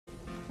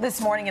This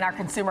morning in our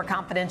Consumer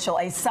Confidential,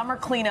 a summer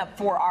cleanup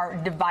for our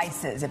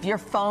devices. If your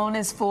phone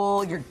is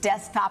full, your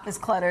desktop is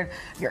cluttered,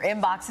 your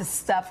inbox is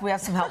stuffed, we have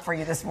some help for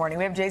you this morning.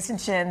 We have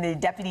Chen, the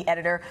deputy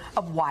editor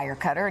of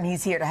Wirecutter, and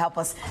he's here to help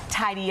us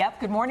tidy up.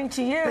 Good morning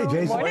to you. Hey, Jason.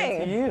 Good morning.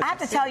 To you. I have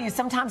to tell you,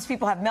 sometimes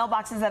people have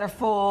mailboxes that are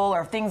full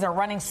or things are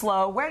running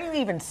slow. Where do you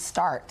even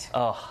start?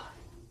 Oh,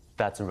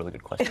 that's a really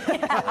good question.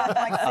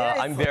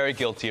 I'm very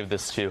guilty of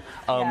this too.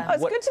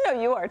 It's good to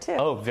know you are too.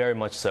 Oh, very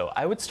much so.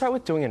 I would start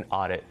with doing an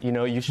audit. You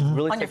know, you should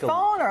really on take your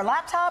phone or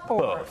laptop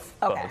or both.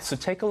 Okay. Both. So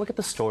take a look at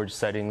the storage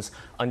settings,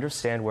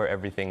 understand where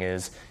everything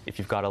is. If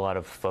you've got a lot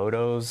of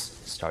photos,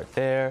 start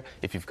there.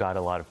 If you've got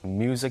a lot of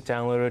music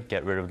downloaded,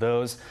 get rid of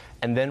those.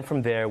 And then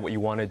from there, what you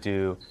want to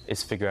do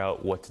is figure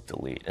out what to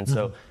delete. And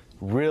so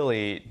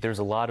really, there's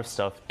a lot of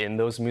stuff in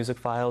those music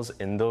files,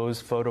 in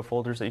those photo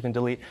folders that you can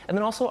delete. And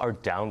then also our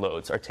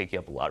downloads are taking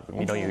up a lot of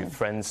room. You know, your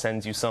friend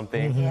sends you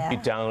something, you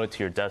download it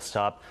to your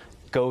desktop,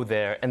 go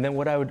there. And then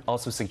what I would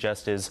also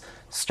suggest is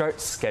start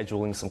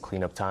scheduling some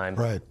cleanup time.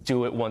 Right.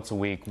 Do it once a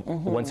week,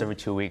 once every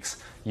 2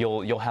 weeks.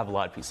 You'll have a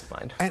lot of peace of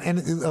mind. And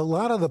a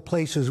lot of the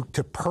places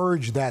to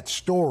purge that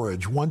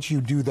storage, once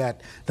you do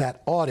that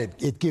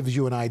audit, it gives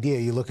you an idea.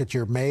 You look at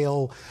your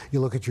mail, you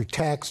look at your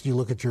text, you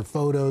look at your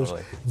photos.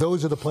 Totally.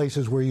 Those are the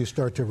places where you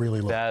start to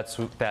really look. That's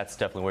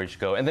definitely where you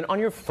should go. And then on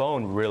your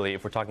phone, really,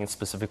 if we're talking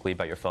specifically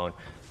about your phone,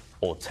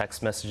 old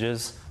text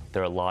messages.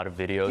 There are a lot of videos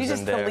in there. You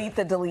just delete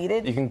the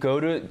deleted? You can go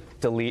to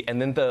delete,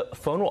 and then the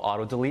phone will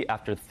auto-delete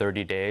after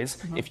 30 days.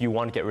 If you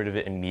want to get rid of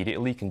it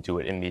immediately, you can do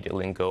it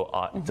immediately and go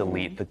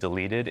delete the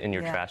deleted in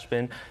your trash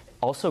bin.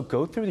 Also,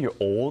 go through your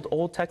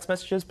old text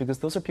messages because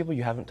those are people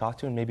you haven't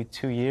talked to in maybe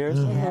 2 years.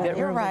 Get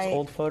rid of those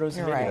old photos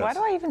and videos. Why do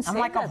I even say I'm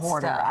like a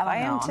hoarder. Stuff? I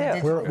am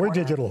too. We're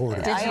digital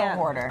hoarders. Digital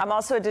hoarder. I'm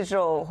also a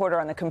digital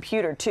hoarder on the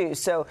computer too.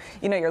 So,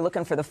 you know, you're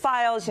looking for the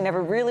files. You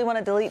never really want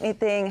to delete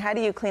anything. How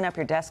do you clean up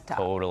your desktop?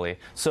 Totally.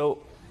 So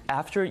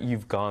after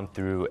you've gone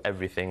through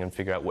everything and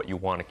figure out what you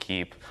want to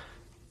keep,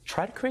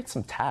 try to create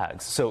some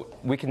tags. So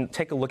we can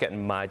take a look at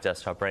my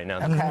desktop right now.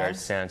 That's a very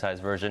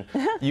sanitized version.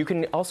 You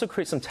can also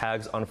create some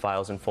tags on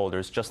files and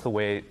folders, just the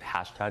way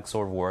hashtags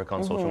sort of work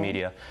on social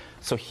media.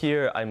 So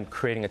here I'm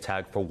creating a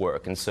tag for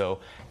work. And so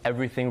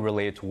everything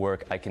related to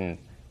work I can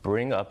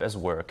bring up as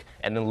work,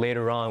 and then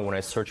later on when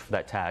I search for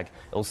that tag,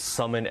 it'll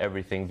summon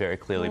everything very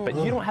clearly. But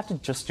you don't have to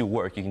just do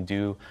work. You can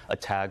do a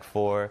tag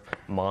for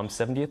mom's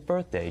 70th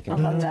birthday. You can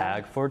do a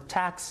tag for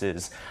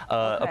taxes,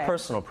 a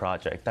personal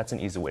project. That's an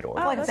easy way to I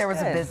organize. feel like if there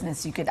was a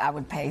business I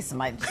would pay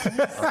somebody.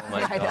 Oh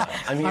my God.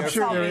 I mean, I'm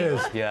sure there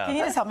is. Yeah. Can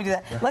you just help me do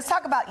that? Let's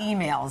talk about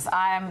emails.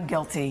 I'm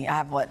guilty. I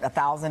have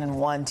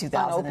 1,001,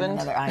 2,000 and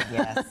another.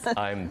 Yes.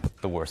 I'm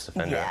the worst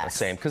offender. Yes.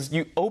 Same, because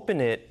you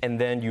open it and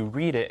then you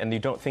read it and you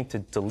don't think to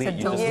delete.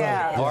 You just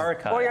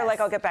archive. Or you're like,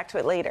 I'll get back to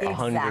it later.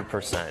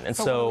 100%. And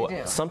so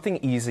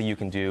something easy you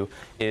can do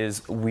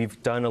is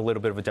we've done a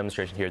little bit of a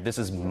demonstration here. This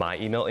is my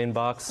email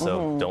inbox,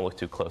 so don't look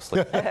too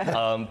closely.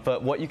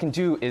 But what you can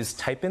do is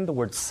type in the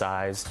word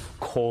size,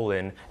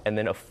 colon, and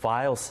then a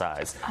file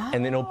size.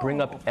 And then it'll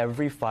bring up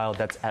every file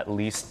that's at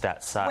least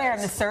that size. Where,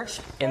 in the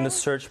search? In the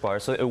search bar.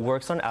 So it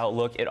works on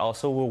Outlook. It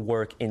also will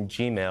work in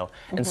Gmail.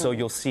 And so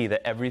you'll see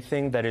that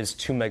everything that is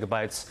 2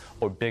 megabytes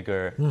or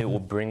bigger, it will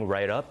bring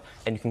right up.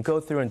 And you can go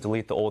through and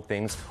delete the old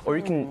things. Or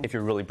you can, if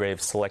you're really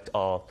brave, select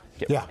all.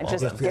 And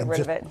just get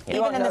rid of it.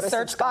 Even in the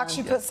search box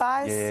you put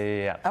size?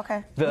 Yeah.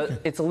 Okay.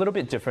 It's a little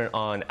bit different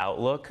on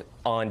Outlook.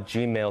 On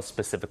Gmail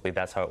specifically,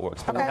 that's how it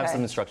works. But we have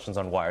some instructions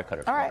on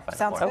Wirecutter. All right,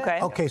 sounds good.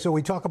 Okay, so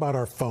we talk about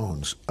our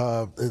phones.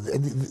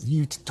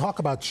 You talk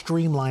about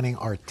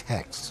streamlining our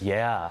texts.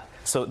 Yeah.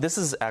 So this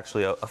is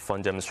actually a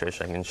fun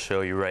demonstration I can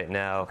show you right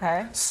now.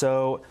 Okay.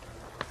 So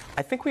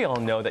I think we all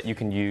know that you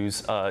can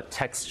use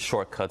text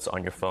shortcuts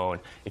on your phone.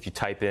 If you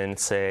type in,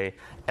 say,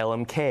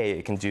 LMK,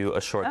 it can do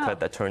a shortcut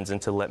that turns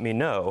into let me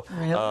know.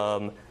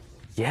 Really?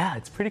 Yeah,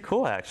 it's pretty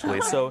cool,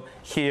 actually. So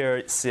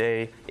here,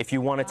 say, if you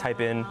want to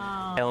type in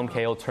LMK,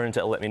 it'll turn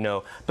to let me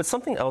know. But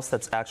something else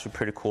that's actually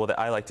pretty cool that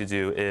I like to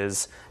do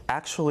is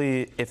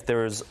actually, if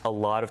there's a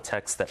lot of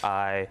text that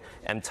I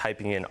am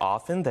typing in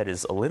often that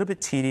is a little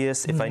bit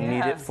tedious, if I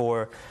need it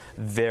for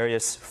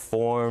various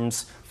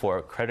forms,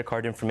 for credit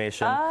card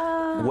information,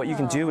 what you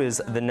can do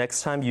is the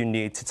next time you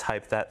need to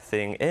type that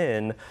thing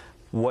in,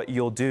 what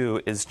you'll do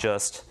is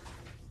just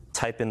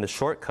type in the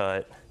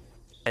shortcut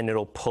and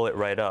it'll pull it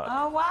right up.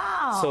 Oh,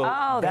 wow. So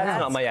that's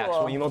not my cool.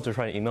 actual email to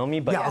try to email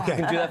me, but you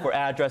can do that for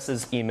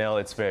addresses, email.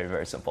 It's very,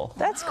 very simple.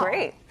 That's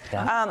great.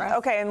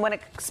 Okay, and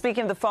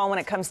speaking of the phone, when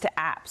it comes to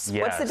apps,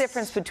 what's the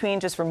difference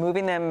between just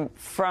removing them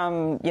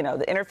from,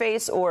 the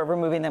interface or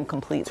removing them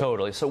completely?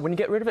 Totally. So when you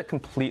get rid of it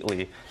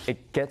completely,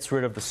 it gets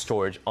rid of the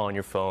storage on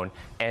your phone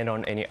and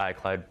on any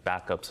iCloud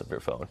backups of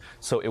your phone.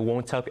 So it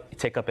won't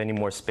take up any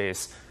more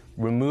space.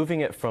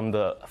 Removing it from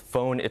the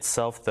phone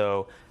itself,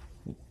 though,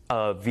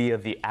 via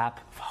the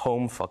app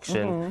home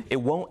function, it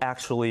won't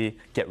actually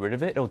get rid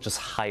of it. It'll just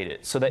hide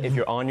it so that if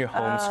you're on your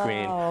home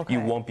screen, you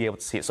won't be able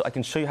to see it. So I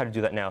can show you how to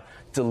do that now.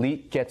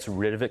 Delete gets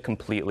rid of it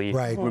completely.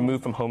 Right.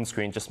 Remove from home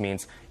screen just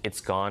means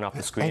it's gone off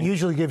the screen. And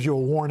usually gives you a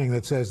warning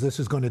that says this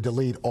is going to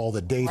delete all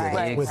the data.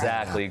 Right.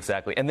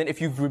 Exactly. And then if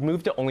you've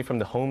removed it only from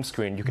the home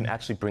screen, you can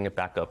actually bring it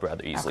back up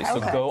rather easily. So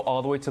go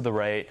all the way to the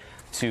right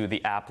to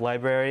the app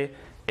library.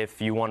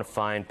 If you want to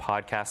find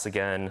podcasts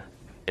again,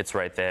 it's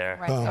right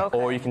there.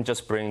 Or you can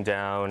just bring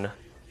down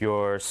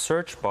your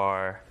search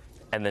bar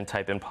and then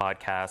type in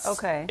podcasts.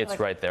 It's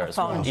right there as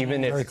well,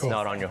 even if it's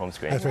not on your home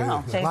screen. That's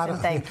right. Jason,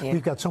 thank you.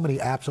 We've got so many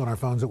apps on our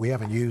phones that we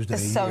haven't used in a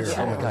year. So true.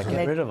 Oh my God,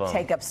 get rid of them.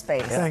 Take up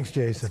space. Thanks,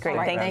 Jason. Great.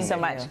 Thank you so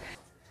much.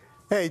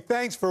 Hey,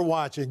 thanks for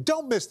watching.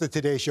 Don't miss the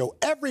Today Show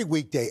every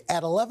weekday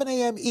at 11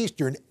 a.m.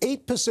 Eastern,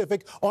 8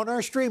 Pacific on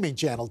our streaming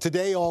channel,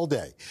 Today All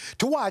Day.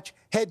 To watch,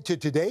 head to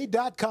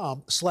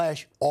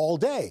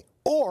today.com/allday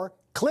or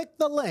click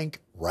the link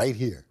right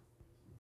here.